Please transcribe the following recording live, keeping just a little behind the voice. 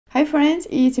Hi friends,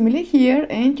 it's Emilia here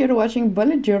and you're watching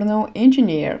Bullet Journal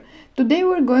Engineer. Today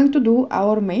we're going to do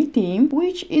our main theme,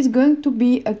 which is going to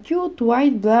be a cute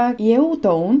white, black, yellow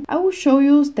tone. I will show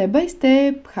you step by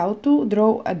step how to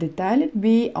draw a detailed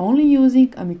bee only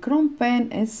using a micron pen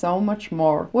and so much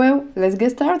more. Well, let's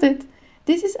get started.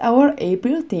 This is our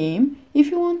April theme.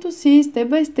 If you want to see step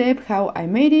by step how I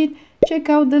made it, check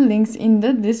out the links in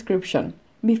the description.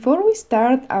 Before we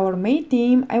start our May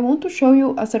theme, I want to show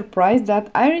you a surprise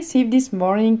that I received this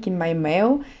morning in my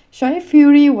mail. Shy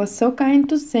Fury was so kind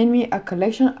to send me a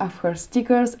collection of her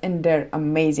stickers and they're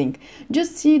amazing.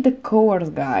 Just see the colors,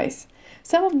 guys.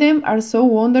 Some of them are so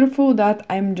wonderful that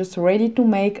I'm just ready to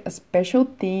make a special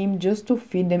theme just to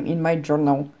fit them in my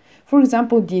journal. For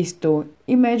example, these two.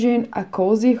 Imagine a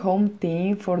cozy home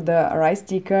theme for the right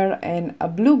sticker and a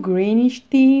blue-greenish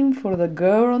theme for the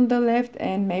girl on the left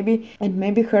and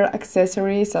maybe her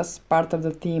accessories as part of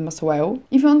the theme as well.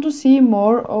 If you want to see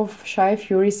more of Shy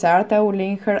Fury's art, I will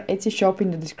link her Etsy shop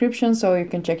in the description so you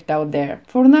can check it out there.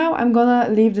 For now, I'm gonna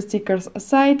leave the stickers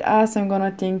aside as I'm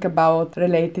gonna think about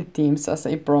related themes as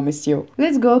I promised you.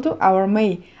 Let's go to our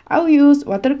May. I'll use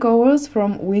watercolors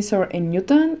from Winsor &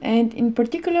 Newton and in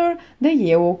particular the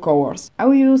yellow colors. I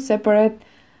will use separate,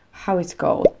 how it's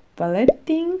called,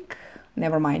 paletting?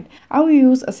 Never mind. I will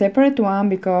use a separate one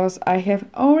because I have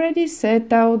already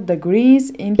set out the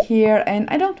greens in here and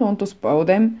I don't want to spoil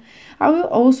them. I will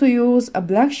also use a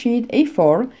black sheet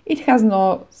A4. It has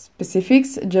no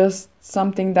specifics, just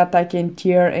something that I can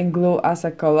tear and glue as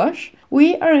a collage.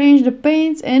 We arrange the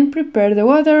paints and prepare the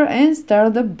water and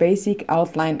start the basic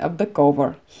outline of the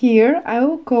cover. Here I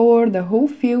will color the whole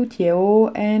field yellow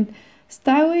and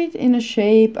style it in the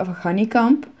shape of a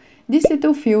honeycomb, this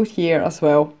little field here as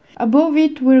well. Above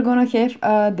it we're gonna have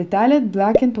a detailed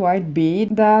black and white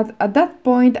bead that at that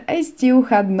point I still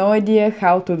had no idea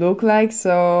how to look like,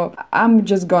 so I'm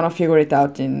just gonna figure it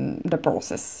out in the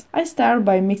process. I start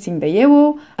by mixing the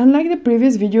yellow. Unlike the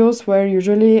previous videos where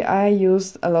usually I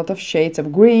used a lot of shades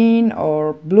of green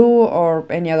or blue or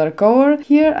any other color,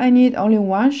 here I need only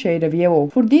one shade of yellow.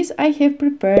 For this I have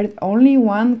prepared only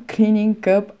one cleaning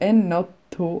cup and not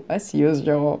two as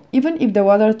usual. Even if the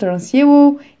water turns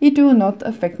yellow, it will not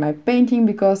affect my painting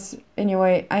because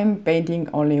anyway I'm painting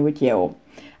only with yellow.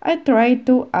 I try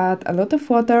to add a lot of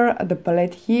water at the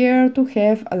palette here to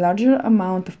have a larger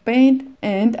amount of paint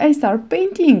and I start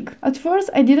painting. At first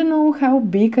I didn't know how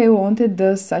big I wanted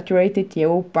the saturated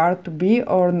yellow part to be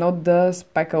or not the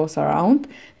speckles around.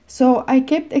 So I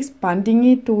kept expanding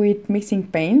it with mixing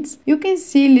paints. You can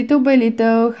see little by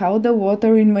little how the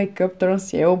water in my cup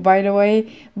turns yellow, by the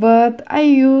way, but I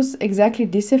use exactly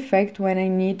this effect when I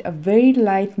need a very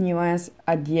light nuance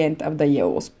at the end of the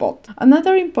yellow spot.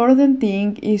 Another important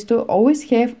thing is to always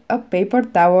have a paper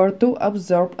towel to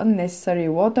absorb unnecessary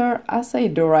water, as I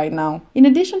do right now. In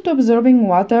addition to absorbing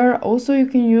water, also you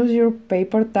can use your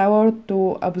paper towel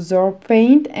to absorb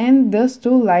paint and dust to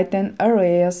lighten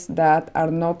areas that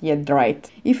are not yet dried.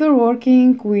 If you're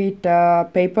working with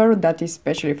paper that is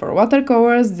specially for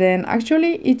watercolors, then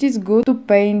actually it is good to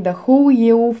paint the whole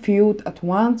yellow field at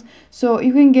once so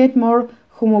you can get more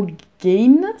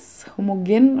homogeneous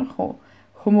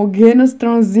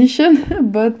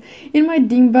transition. But in my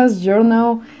Dingbas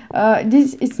journal,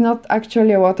 this is not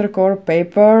actually a watercolor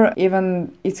paper,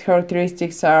 even its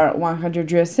characteristics are 100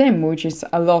 GSM, which is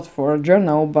a lot for a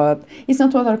journal, but it's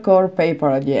not watercolor paper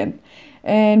at the end.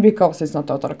 And because it's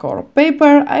not watercolor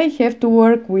paper, I have to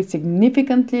work with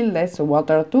significantly less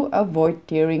water to avoid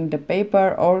tearing the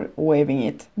paper or waving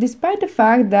it. Despite the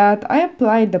fact that I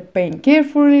applied the paint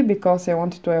carefully because I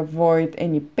wanted to avoid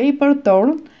any paper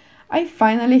torn, I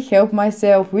finally helped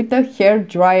myself with a hair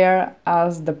dryer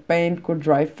as the paint could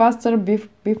dry faster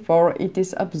before it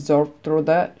is absorbed through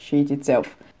the sheet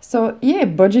itself. So yeah,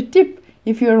 budget tip.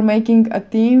 If you're making a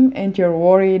theme and you're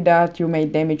worried that you may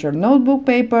damage your notebook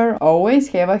paper, always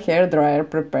have a hairdryer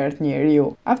prepared near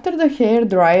you. After the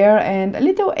hairdryer and a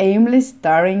little aimless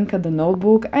staring at the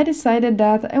notebook, I decided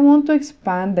that I want to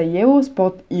expand the yellow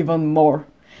spot even more.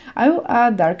 I will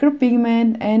add darker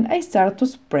pigment and I start to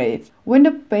spray it. When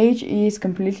the page is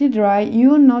completely dry,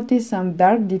 you will notice some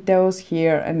dark details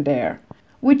here and there,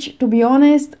 which, to be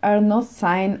honest, are not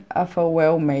sign of a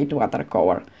well-made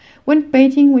watercolor. When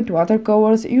painting with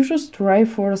watercolors, you should strive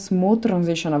for a smooth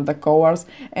transition of the colors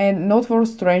and not for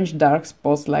strange dark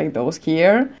spots like those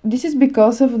here. This is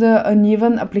because of the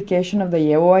uneven application of the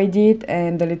yellow I did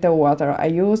and the little water I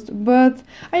used, but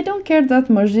I don't care that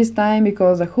much this time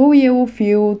because the whole yellow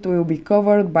field will be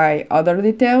covered by other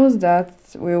details that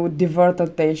will divert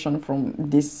attention from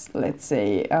this, let's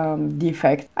say,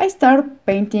 defect. I start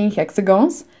painting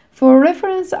hexagons. For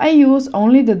reference, I use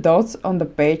only the dots on the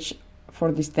page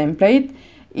for this template.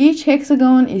 Each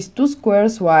hexagon is 2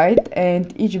 squares wide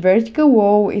and each vertical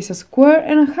wall is a square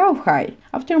and a half high.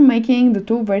 After making the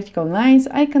 2 vertical lines,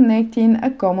 I connect in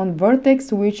a common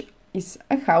vertex which is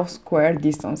a half square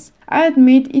distance. I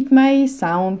admit it may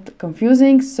sound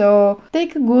confusing, so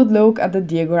take a good look at the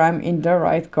diagram in the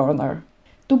right corner.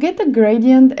 To get a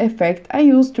gradient effect, I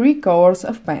use 3 colors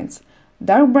of pens: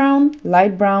 dark brown,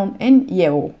 light brown and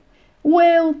yellow.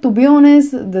 Well, to be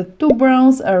honest, the 2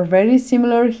 browns are very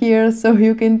similar here, so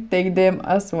you can take them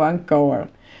as one color.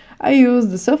 I use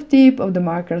the soft tip of the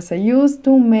markers I use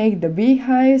to make the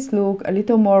beehives look a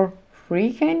little more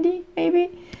free-handy, maybe?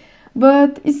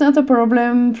 But it's not a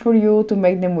problem for you to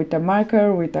make them with a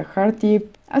marker with a hard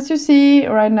tip. As you see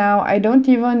right now, I don't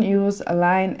even use a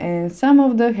line, and some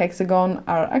of the hexagons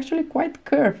are actually quite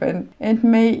curved and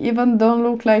may even don't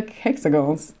look like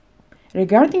hexagons.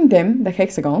 Regarding them, the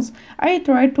hexagons, I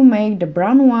try to make the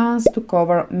brown ones to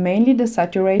cover mainly the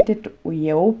saturated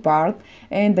yellow part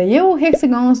and the yellow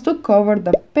hexagons to cover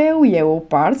the pale yellow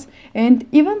parts and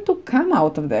even to come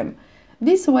out of them.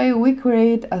 This way we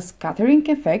create a scattering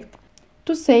effect.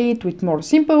 To say it with more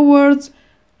simple words,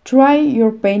 try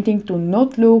your painting to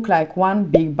not look like one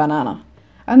big banana.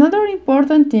 Another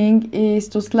important thing is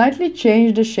to slightly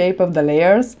change the shape of the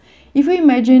layers. If we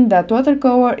imagine that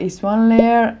watercolor is one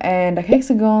layer and the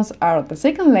hexagons are the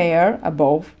second layer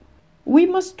above, we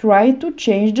must try to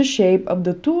change the shape of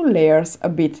the 2 layers a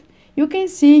bit. You can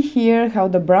see here how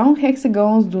the brown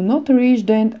hexagons do not reach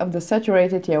the end of the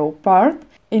saturated yellow part,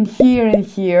 and here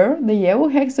the yellow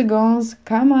hexagons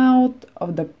come out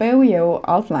of the pale yellow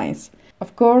outlines.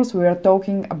 Of course, we are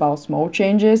talking about small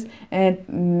changes and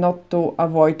not to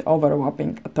avoid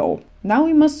overlapping at all. Now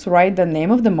we must write the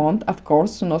name of the month, of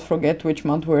course, to not forget which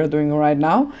month we are doing right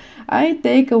now. I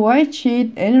take a white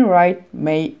sheet and write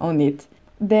May on it.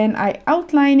 Then I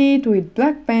outline it with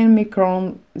black pen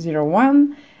micron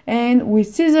 01, and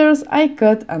with scissors I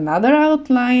cut another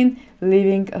outline,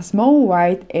 leaving a small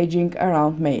white edging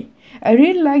around May. I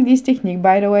really like this technique,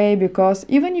 by the way, because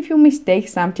even if you mistake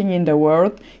something in the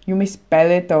word, you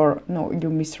misspell it, or no, you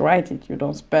miswrite it, you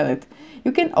don't spell it,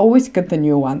 you can always cut a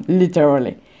new one,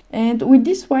 literally. And with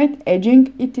this white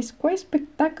edging, it is quite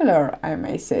spectacular, I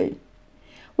may say.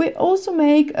 We also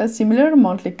make a similar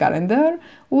monthly calendar,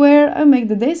 where I make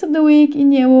the days of the week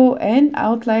in yellow and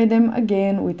outline them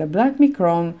again with a black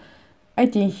micron, I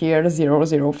think here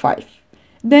 005.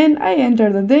 Then I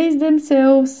enter the days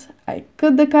themselves, I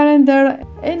cut the calendar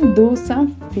and do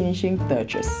some finishing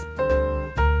touches.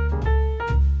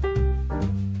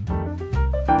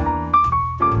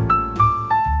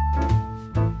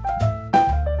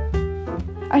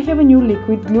 I have a new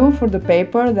liquid glue for the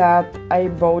paper that I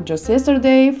bought just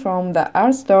yesterday from the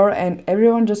art store, and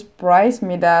everyone just praised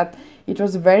me that it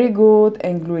was very good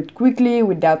and glued quickly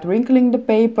without wrinkling the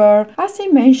paper. As I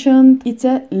mentioned, it's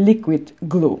a liquid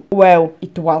glue. Well,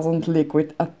 it wasn't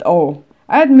liquid at all.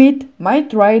 I admit, my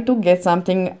try to get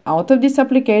something out of this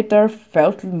applicator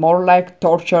felt more like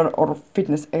torture or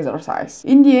fitness exercise.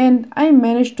 In the end, I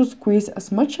managed to squeeze as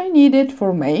much I needed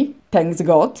for May, thanks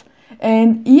God.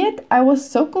 And yet I was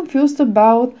so confused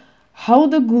about how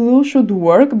the glue should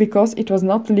work because it was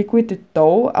not liquid at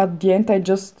all. At the end I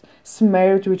just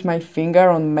smeared it with my finger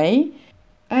on May,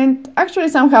 and actually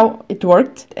somehow it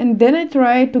worked. And then I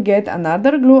tried to get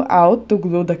another glue out to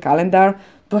glue the calendar,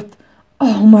 but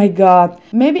oh my god,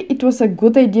 maybe it was a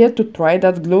good idea to try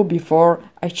that glue before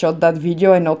I shot that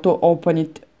video and not to open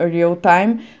it real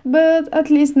time, but at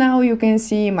least now you can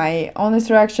see my honest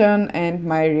reaction and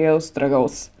my real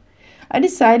struggles. I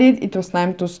decided it was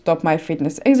time to stop my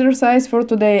fitness exercise for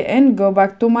today and go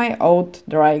back to my old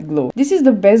dry glue. This is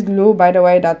the best glue, by the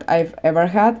way, that I've ever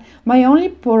had. My only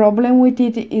problem with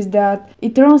it is that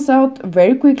it turns out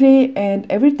very quickly, and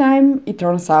every time it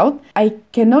turns out, I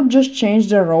cannot just change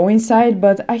the roll inside,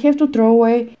 but I have to throw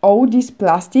away all this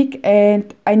plastic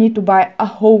and I need to buy a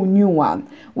whole new one,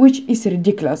 which is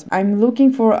ridiculous. I'm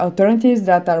looking for alternatives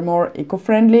that are more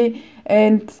eco-friendly,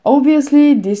 and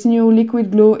obviously this new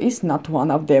liquid glue is not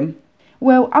one of them.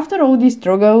 Well, after all these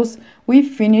struggles, we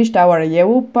finished our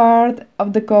yellow part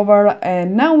of the cover,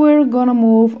 and now we're gonna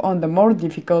move on the more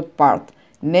difficult part,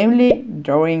 namely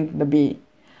drawing the bee.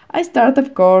 I start,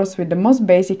 of course, with the most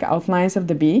basic outlines of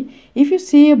the bee. If you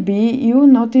see a bee, you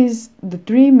notice the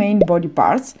 3 main body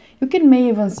parts. You can may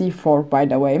even see 4, by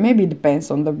the way, maybe it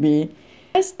depends on the bee.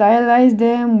 I stylize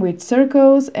them with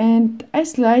circles and I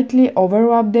slightly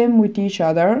overlap them with each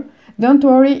other. Don't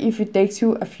worry if it takes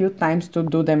you a few times to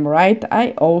do them right.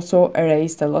 I also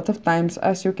erased a lot of times,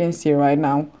 as you can see right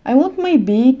now. I want my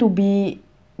bee to be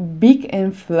big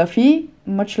and fluffy,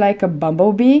 much like a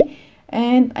bumblebee,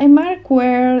 and I mark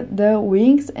where the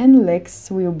wings and legs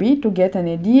will be to get an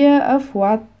idea of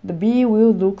what the bee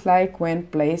will look like when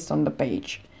placed on the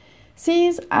page.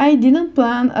 Since I didn't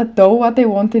plan at all what I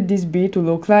wanted this bee to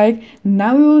look like,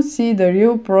 now you will see the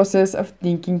real process of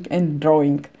thinking and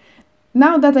drawing.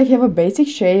 Now that I have a basic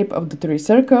shape of the 3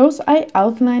 circles, I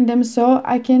outline them so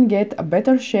I can get a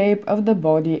better shape of the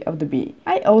body of the bee.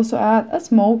 I also add a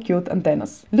small cute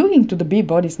antennas. Looking to the bee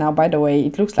bodies now, by the way,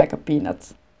 it looks like a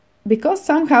peanut. Because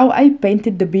somehow I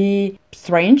painted the bee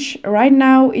strange, right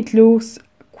now it looks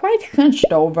quite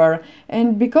hunched over,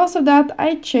 and because of that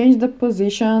I changed the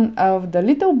position of the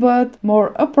little butt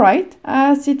more upright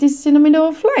as it is in the middle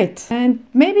of flight. And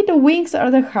maybe the wings are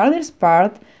the hardest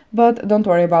part, but don't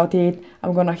worry about it.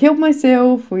 I'm gonna help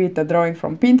myself with a drawing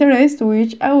from Pinterest,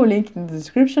 which I will link in the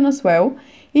description as well.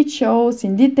 It shows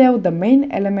in detail the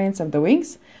main elements of the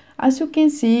wings. As you can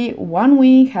see, one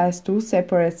wing has 2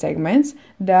 separate segments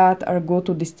that are good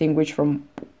to distinguish from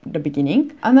the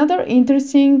beginning. Another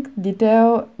interesting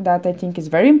detail that I think is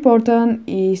very important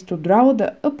is to draw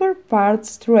the upper part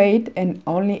straight and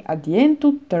only at the end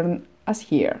to turn as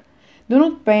here. Do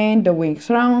not paint the wings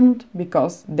round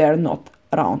because they're not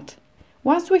round.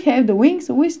 Once we have the wings,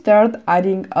 we start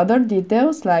adding other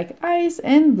details like eyes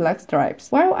and black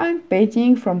stripes. While I'm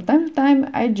painting, from time to time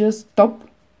I just stop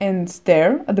and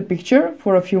stare at the picture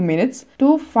for a few minutes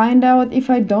to find out if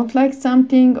I don't like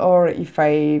something or if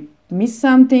I miss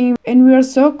something. And we are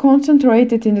so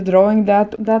concentrated in the drawing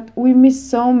that we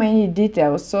miss so many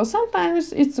details. So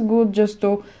sometimes it's good just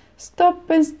to stop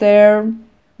and stare.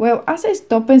 Well, as I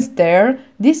stop and stare,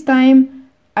 this time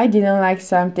I didn't like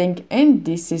something, and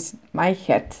this is my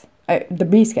head. The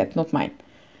bee's head, not mine.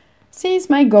 Since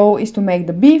my goal is to make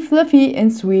the bee fluffy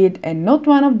and sweet and not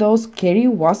one of those scary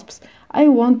wasps, I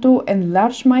want to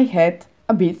enlarge my head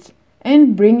a bit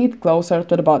and bring it closer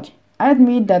to the body. I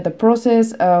admit that the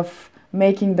process of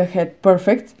making the head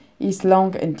perfect is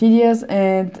long and tedious,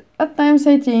 and at times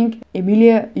I think,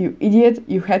 Emilia, you idiot,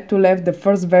 you had to leave the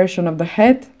first version of the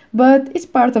head, but it's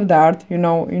part of the art, you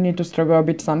know, you need to struggle a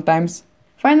bit sometimes.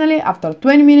 Finally, after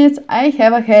 20 minutes, I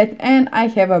have a head and I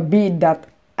have a bee that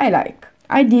I like.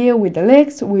 I deal with the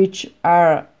legs, which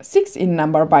are 6 in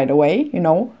number, by the way, you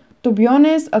know. To be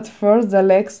honest, at first the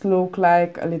legs look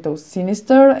like a little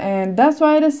sinister, and that's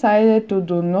why I decided to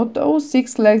do not all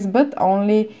 6 legs but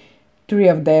only 3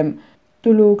 of them,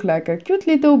 to look like a cute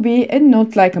little bee and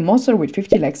not like a monster with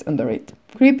 50 legs under it.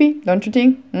 Creepy, don't you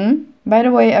think? By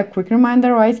the way, a quick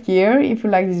reminder right here, if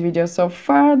you like this video so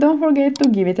far, don't forget to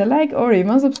give it a like or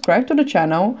even subscribe to the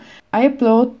channel. I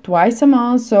upload twice a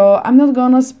month, so I'm not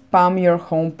gonna spam your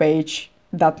homepage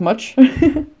that much.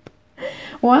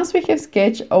 Once we have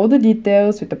sketched all the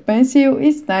details with a pencil,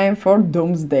 it's time for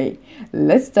Doomsday.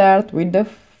 Let's start with the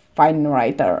fine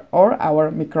writer or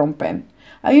our micron pen.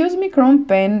 I use micron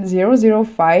pen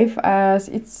 005 as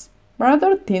it's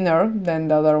rather thinner than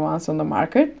the other ones on the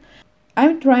market.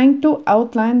 I'm trying to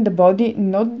outline the body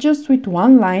not just with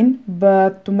one line,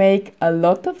 but to make a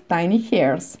lot of tiny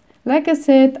hairs. Like I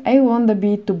said, I want the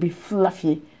bee to be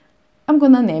fluffy. I'm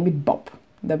gonna name it Bob,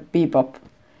 the bee Bob.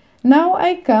 Now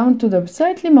I come to the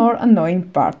slightly more annoying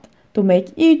part, to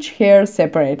make each hair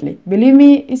separately. Believe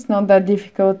me, it's not that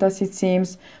difficult as it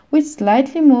seems. With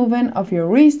slightly movement of your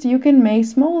wrist, you can make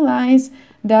small lines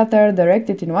that are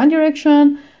directed in one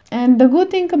direction. And the good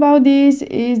thing about this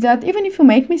is that even if you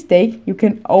make a mistake, you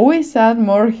can always add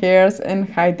more hairs and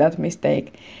hide that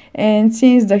mistake. And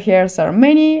since the hairs are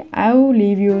many, I will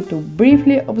leave you to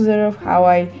briefly observe how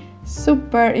I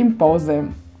superimpose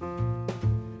them.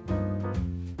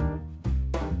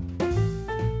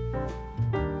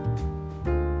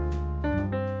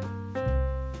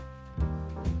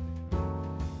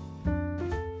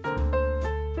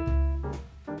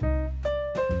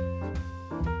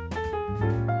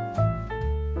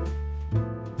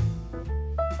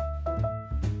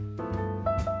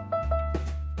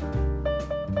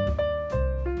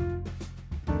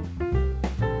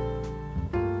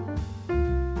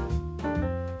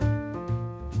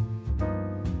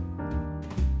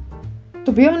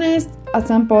 To be honest, at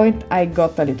some point I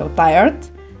got a little tired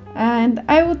and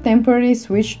I would temporarily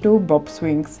switch to Bob's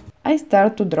wings. I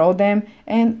start to draw them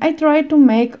and I try to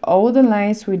make all the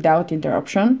lines without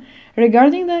interruption.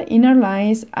 Regarding the inner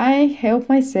lines, I help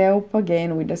myself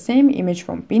again with the same image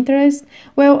from Pinterest.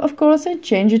 Well, of course I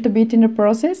change it a bit in the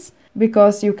process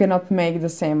because you cannot make the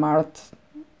same art,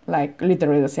 like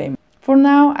literally the same. For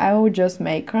now, I will just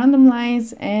make random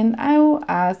lines and I will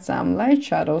add some light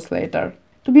shadows later.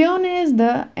 To be honest,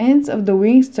 the ends of the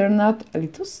wings turn out a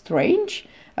little strange,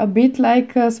 a bit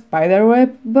like a spider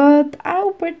web, but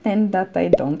I'll pretend that I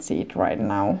don't see it right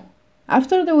now.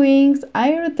 After the wings,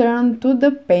 I return to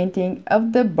the painting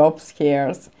of the bob's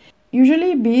hairs.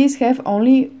 Usually bees have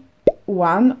only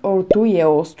 1 or 2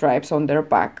 yellow stripes on their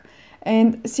back.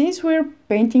 And since we're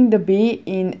painting the bee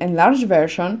in a enlarged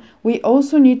version, we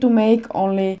also need to make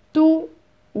only 2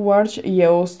 large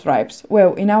yellow stripes.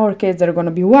 Well, in our case they're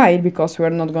gonna be white because we're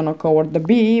not gonna cover the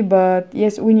bee, but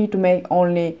yes, we need to make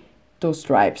only 2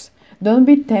 stripes. Don't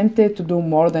be tempted to do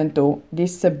more than 2.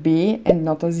 This is a bee and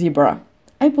not a zebra.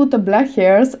 I put the black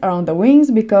hairs around the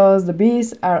wings because the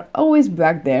bees are always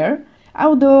black there.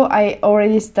 Although I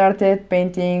already started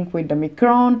painting with the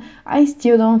micron, I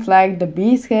still don't like the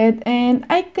bee's head and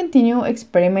I continue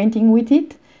experimenting with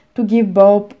it. To give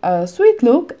Bob a sweet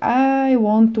look, I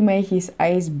want to make his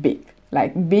eyes big,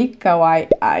 like big kawaii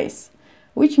eyes.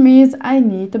 Which means I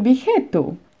need a big head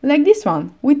too, like this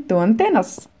one, with 2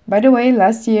 antennas. By the way,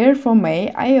 last year for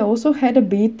May I also had a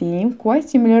bee theme quite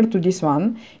similar to this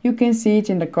one. You can see it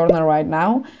in the corner right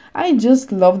now. I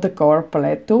just love the color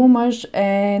palette too much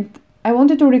and I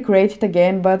wanted to recreate it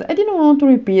again, but I didn't want to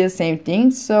repeat the same thing,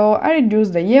 so I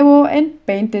reduced the yellow and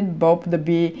painted Bob the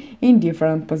bee in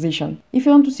different position. If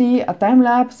you want to see a time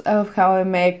lapse of how I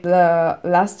make the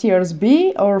last year's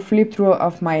bee or flip through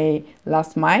of my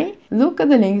last May, look at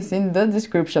the links in the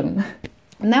description.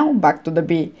 Now back to the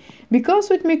bee. Because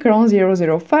with Micron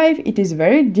 005 it is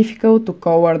very difficult to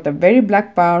cover the very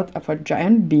black part of a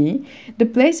giant bee, the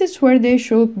places where they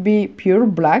should be pure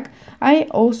black I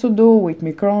also do with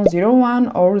Micron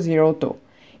 01 or 02.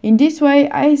 In this way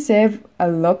I save a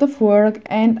lot of work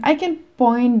and I can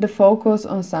point the focus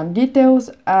on some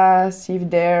details as if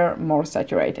they're more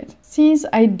saturated. Since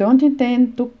I don't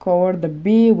intend to cover the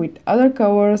bee with other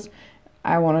colors,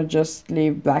 I want to just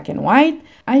leave black and white,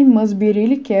 I must be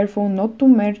really careful not to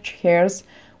merge hairs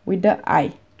with the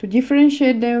eye. To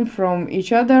differentiate them from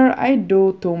each other, I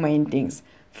do 2 main things.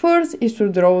 First is to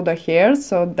draw the hairs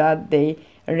so that they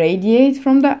radiate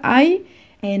from the eye,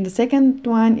 and the second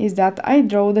one is that I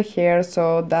draw the hair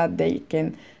so that they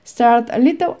can start a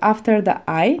little after the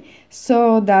eye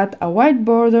so that a white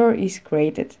border is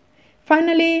created.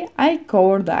 Finally, I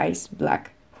cover the eyes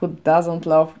black. Who doesn't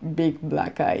love big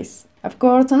black eyes? Of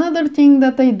course, another thing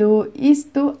that I do is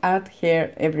to add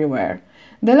hair everywhere.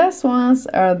 The last ones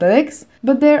are the legs,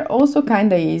 but they're also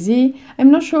kinda easy.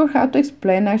 I'm not sure how to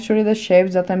explain actually the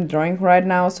shapes that I'm drawing right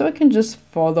now, so I can just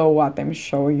follow what I'm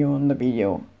showing you on the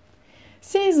video.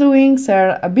 Since the wings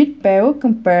are a bit pale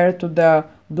compared to the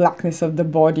blackness of the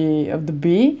body of the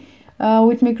bee,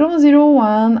 with Micron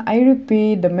 01 I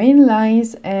repeat the main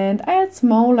lines and I add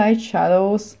small light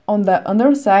shadows on the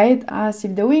underside as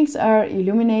if the wings are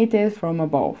illuminated from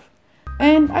above.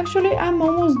 And actually I'm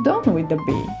almost done with the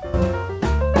bee.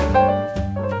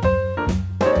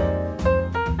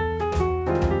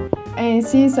 And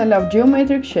since I love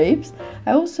geometric shapes,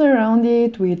 I will surround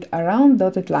it with a round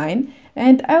dotted line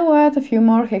and I will add a few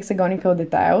more hexagonal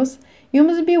details. You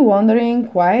must be wondering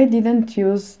why I didn't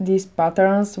use these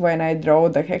patterns when I draw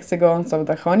the hexagons of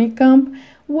the honeycomb.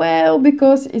 Well,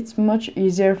 because it's much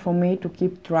easier for me to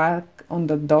keep track on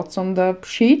the dots on the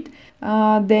sheet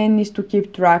than is to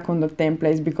keep track on the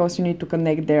templates, because you need to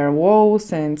connect their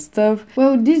walls and stuff.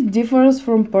 Well, this differs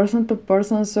from person to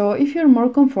person, so if you're more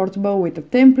comfortable with a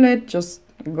template, just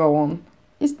go on.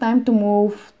 It's time to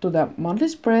move to the Montly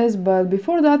spreads, but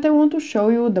before that I want to show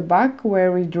you the back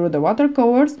where we drew the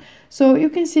watercolors, so you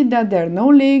can see that there are no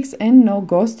leaks and no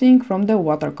ghosting from the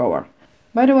watercolor.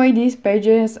 By the way, these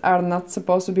pages are not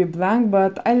supposed to be blank,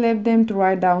 but I left them to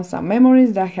write down some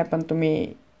memories that happened to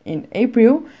me in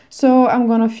April, so I'm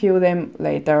gonna fill them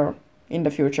later in the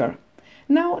future.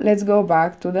 Now let's go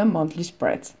back to the monthly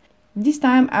spreads. This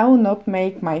time I will not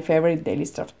make my favorite daily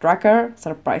stuff tracker,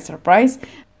 surprise surprise,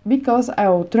 because I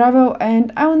will travel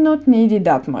and I will not need it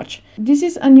that much. This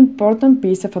is an important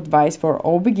piece of advice for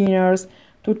all beginners,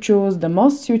 to choose the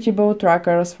most suitable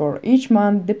trackers for each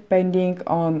month depending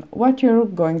on what you're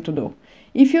going to do.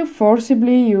 If you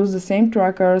forcibly use the same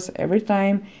trackers every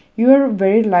time, you are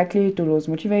very likely to lose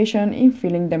motivation in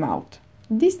filling them out.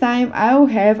 This time I will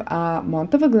have a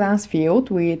month of a glance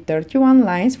field with 31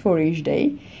 lines for each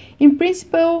day. In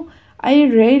principle, I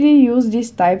rarely use this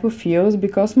type of fields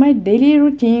because my daily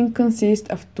routine consists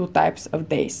of 2 types of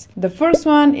days. The first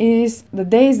one is the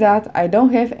days that I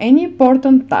don't have any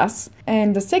important tasks,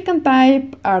 and the second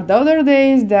type are the other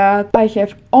days that I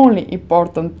have only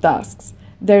important tasks.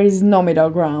 There is no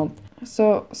middle ground.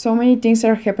 So many things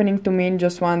are happening to me in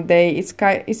just one day.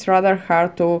 It's rather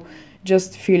hard to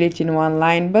just fill it in one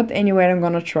line. But anyway, I'm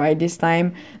gonna try this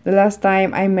time. The last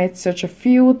time I made such a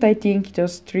few, I think it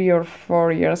was 3 or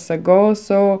 4 years ago,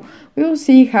 so we'll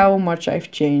see how much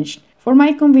I've changed. For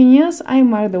my convenience, I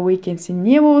mark the weekends in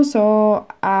yellow, so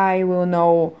I will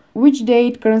know which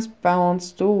date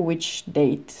corresponds to which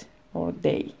date or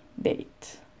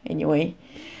date. Anyway.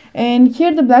 And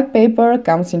here the black paper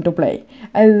comes into play.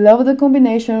 I love the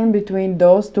combination between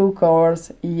those two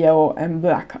colors, yellow and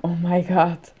black. Oh my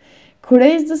god.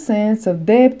 Creates the sense of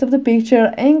depth of the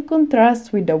picture and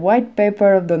contrasts with the white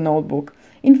paper of the notebook.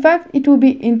 In fact, it will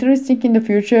be interesting in the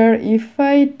future if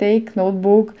I take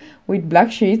notebook with black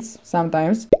sheets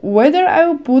sometimes. Whether I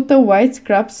will put the white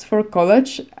scraps for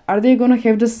college, are they gonna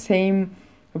have the same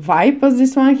vibe as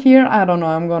this one here? I don't know,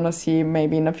 I'm gonna see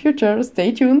maybe in the future,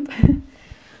 stay tuned.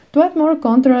 To add more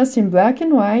contrast in black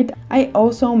and white, I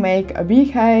also make a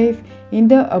beehive in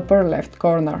the upper left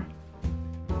corner.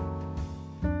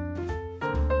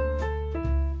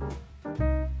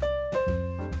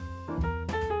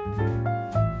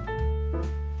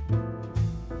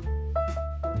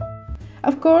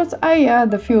 Of course, I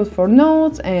add the field for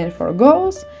notes and for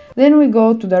goals. Then we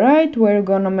go to the right where we're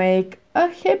gonna make a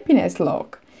happiness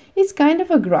log. It's kind of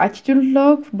a gratitude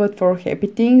log, but for happy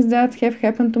things that have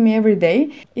happened to me every day.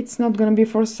 It's not gonna be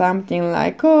for something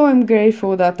like, oh, I'm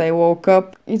grateful that I woke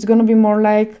up. It's gonna be more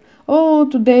like, oh,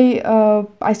 today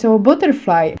I saw a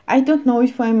butterfly. I don't know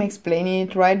if I'm explaining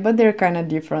it right, but they're kind of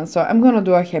different, so I'm gonna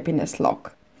do a happiness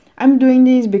log. I'm doing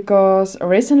this because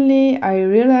recently I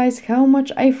realized how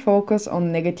much I focus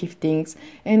on negative things,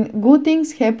 and good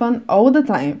things happen all the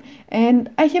time, and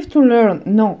I have to learn,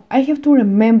 no, I have to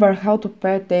remember how to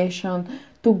pay attention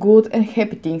to good and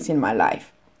happy things in my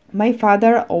life. My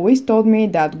father always told me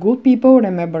that good people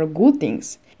remember good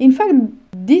things. In fact,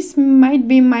 this might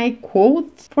be my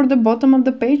quote for the bottom of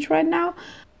the page right now,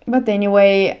 but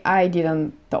anyway, I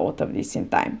didn't thought of this in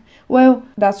time. Well,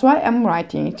 that's why I'm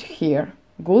writing it here.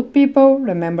 Good people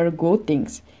remember good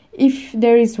things. If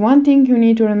there is one thing you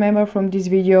need to remember from this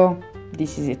video,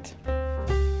 this is it.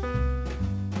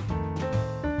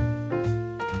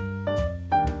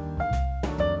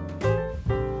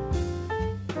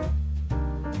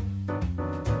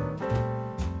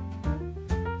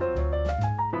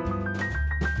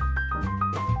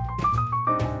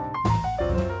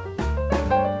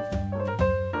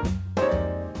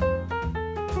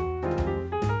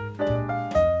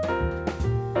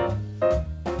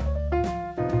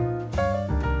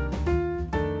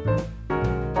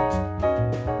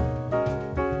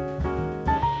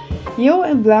 Yellow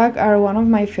and black are one of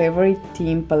my favorite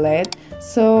theme palette,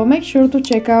 so make sure to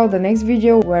check out the next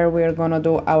video where we're gonna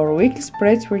do our weekly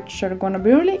spreads, which are gonna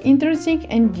be really interesting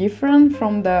and different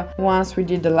from the ones we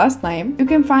did the last time. You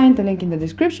can find the link in the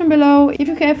description below. If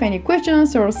you have any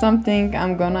questions or something,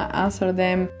 I'm gonna answer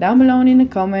them down below in the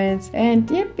comments. And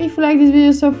yep, if you like this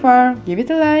video so far, give it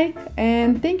a like,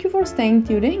 and thank you for staying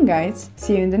till the end, guys.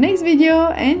 See you in the next video,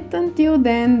 and until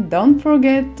then, don't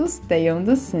forget to stay on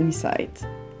the sunny side.